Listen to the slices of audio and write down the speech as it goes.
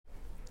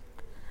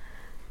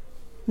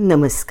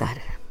नमस्कार.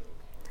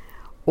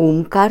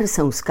 ओमकार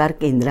संस्कार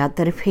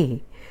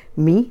केंद्रातर्फे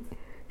मी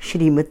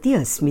श्रीमती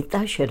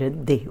अस्मिता शरद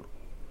देव.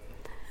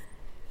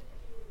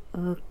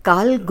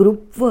 काल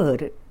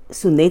ग्रुपवर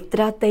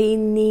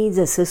सुनेत्राताईंनी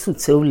जसं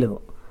सुचवलं,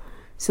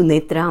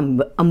 सुनेत्रा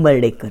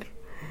अंबर्डेकर,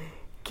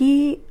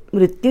 की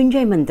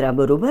मृत्युंजय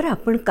मंत्राबरोबर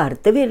आपण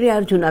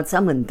कार्तवीर्यार्जुनाचा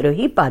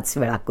मंत्रही 5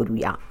 वेळा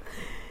करूया.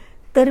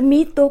 तर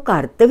मी तो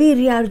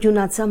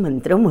कार्तवीर्यार्जुनाचा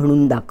मंत्र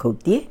म्हणून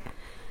दाखवते.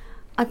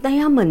 आता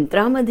या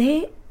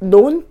मंत्रामध्ये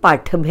 2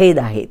 पाठभेद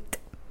आहेत.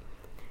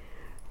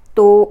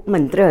 तो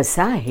मंत्र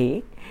असा आहे,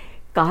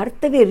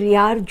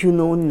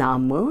 कार्तवीर्यार्जुनो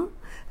नाम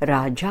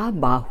राजा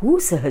बाहू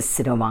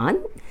सहस्रवान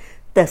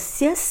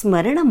तस्य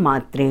स्मरण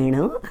मात्रेण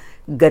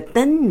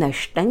गतं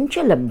नष्टंच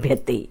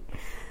लभ्यते.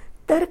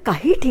 तर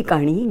काही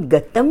ठिकाणी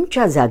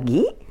गतमच्या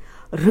जागी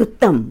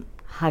ऋतम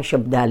हा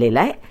शब्द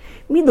आलेला आहे.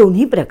 मी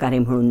दोन्ही प्रकारे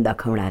म्हणून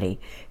दाखवणार आहे.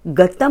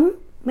 गतम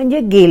म्हणजे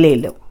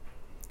गेलेलं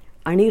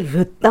आणि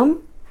ऋतम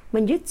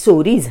म्हणजे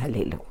चोरी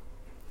झालेलं.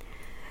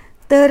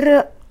 तर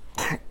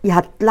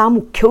ह्यातला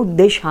मुख्य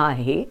उद्देश हा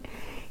आहे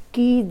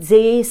की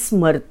जे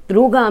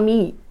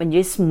स्मर्तृगामी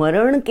म्हणजे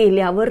स्मरण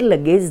केल्यावर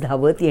लगेच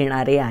धावत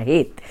येणारे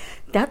आहेत,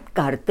 त्यात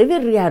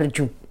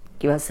कार्तवीर्यार्जुन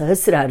किंवा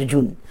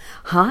सहस्रार्जुन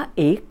हा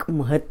एक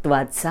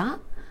महत्त्वाचा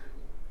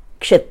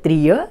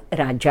क्षत्रिय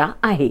राजा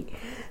आहे,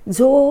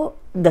 जो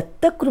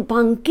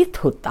दत्तकृपांकित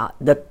होता.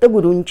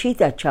 दत्तगुरूंची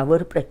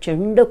त्याच्यावर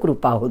प्रचंड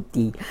कृपा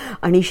होती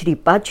आणि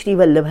श्रीपाद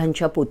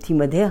श्रीवल्लभांच्या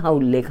पोथीमध्ये हा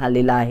उल्लेख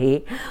आलेला आहे.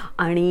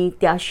 आणि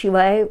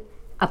त्याशिवाय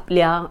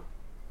आपल्या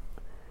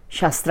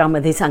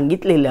शास्त्रामध्ये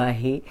सांगितलेलं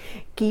आहे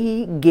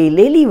की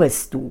गेलेली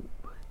वस्तू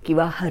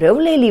किंवा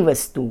हरवलेली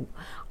वस्तू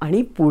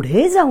आणि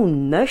पुढे जाऊन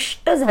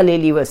नष्ट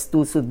झालेली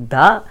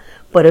वस्तूसुद्धा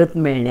परत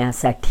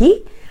मिळण्यासाठी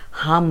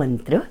हा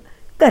मंत्र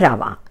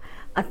करावा.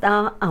 आता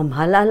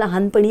आम्हाला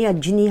लहानपणी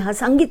आजीनी हा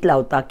सांगितला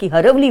होता की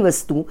हरवली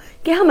वस्तू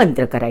की हा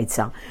मंत्र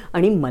करायचा,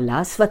 आणि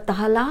मला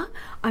स्वतःला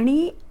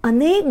आणि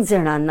अनेक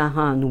जणांना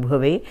हा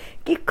अनुभव आहे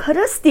की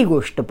खरंच ती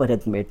गोष्ट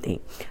परत मिळते.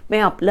 म्हणजे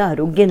आपलं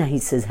आरोग्य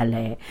नाहीसं झालं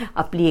आहे,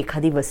 आपली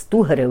एखादी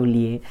वस्तू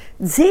हरवली आहे,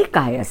 जे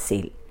काय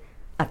असेल.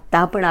 आत्ता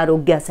आपण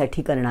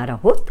आरोग्यासाठी करणार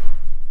आहोत.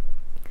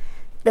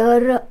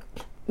 तर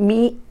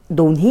मी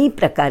दोन्ही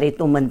प्रकारे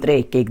तो मंत्र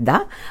एकदा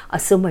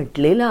असं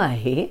म्हटलेलं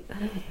आहे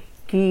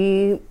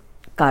की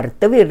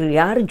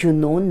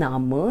कार्तवीर्यार्जुनो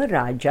नाम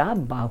राजा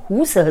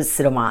बाहू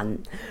सहस्रवान,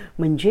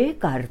 म्हणजे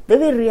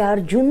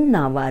कार्तवीर्यार्जुन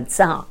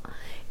नावाचा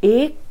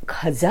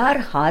 1000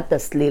 हात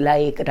असलेला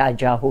एक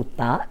राजा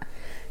होता.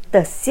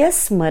 तस्य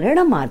स्मरण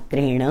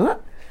मात्रेण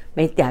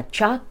म्हणजे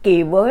त्याच्या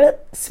केवळ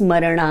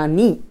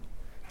स्मरणानी,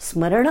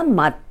 स्मरण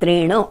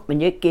मात्रेण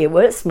म्हणजे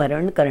केवळ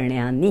स्मरण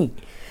करण्यानी,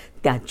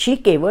 त्याची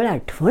केवळ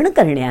आठवण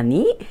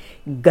करण्यानी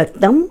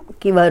गतम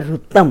किंवा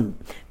ऋतम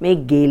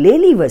म्हणजे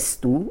गेलेली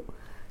वस्तू,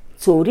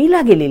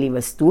 चोरीला गेलेली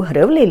वस्तू,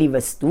 हरवलेली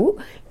वस्तू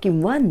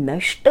किंवा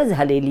नष्ट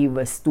झालेली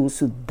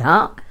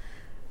वस्तूसुद्धा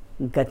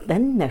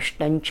गतन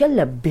नष्टंच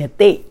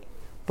लभ्यते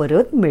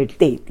परत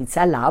मिळते,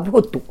 तिचा लाभ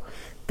होतो.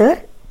 तर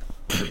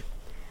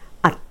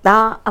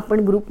आत्ता आपण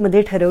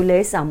ग्रुपमध्ये ठरवलं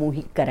आहे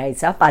सामूहिक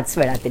करायचा, 5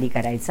 वेळा तरी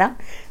करायचा,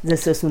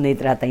 जसं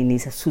सुनेत्राताईंनी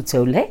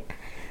सुचवलं आहे.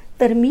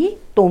 तर मी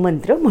तो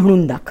मंत्र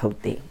म्हणून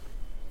दाखवते.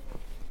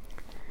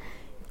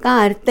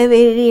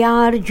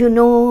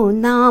 कार्तवीर्यार्जुनो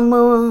नाम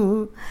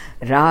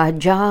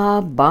राजा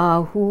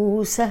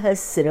बाहू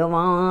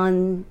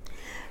सहस्रवान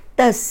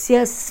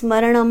तस्य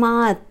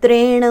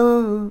स्मरणमात्रेण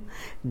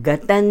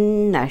गतं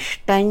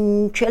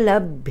नष्टंच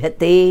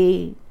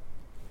लभ्यते.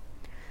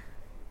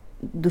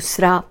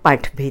 दुसरा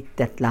पाठभेद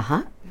त्यातला हा.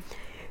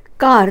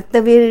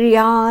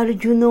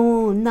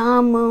 कार्तवीर्यार्जुनो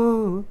नाम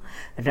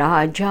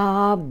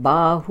राजा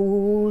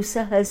बाहू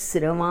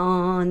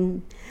सहस्रवान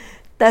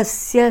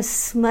तस्य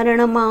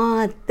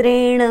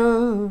स्मरणमात्रेण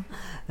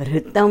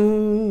ऋतं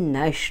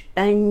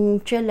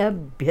नष्टंच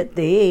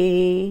लभ्यते.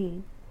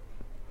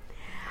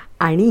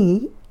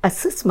 आणि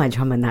असंच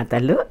माझ्या मनात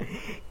आलं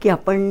की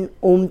आपण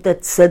ओम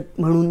तत्सत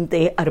म्हणून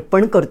ते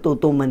अर्पण करतो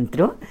तो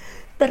मंत्र.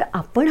 तर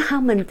आपण हा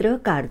मंत्र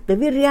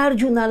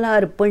कार्तवीर्यार्जुनाला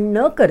अर्पण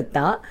न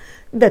करता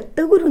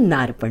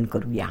दत्तगुरूंना अर्पण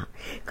करूया.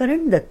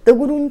 कारण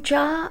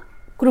दत्तगुरूंच्या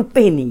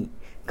कृपेने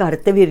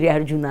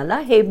कार्तवीर्यार्जुनाला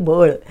हे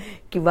बळ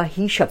किंवा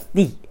ही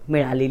शक्ती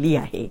मिळालेली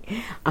आहे,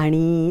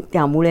 आणि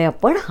त्यामुळे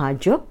आपण हा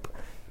जप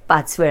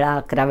 5 वेळा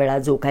 11 वेळा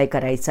जो काय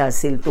करायचा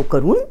असेल तो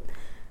करून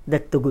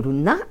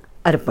दत्तगुरूंना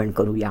अर्पण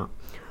करूया.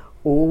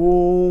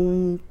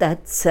 ओम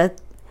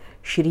तत्सत.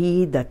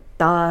 श्री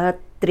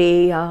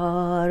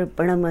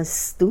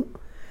दत्तात्रेयार्पणमस्तु.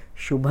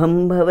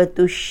 शुभं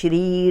भवतु.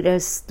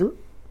 श्रीरस्तु.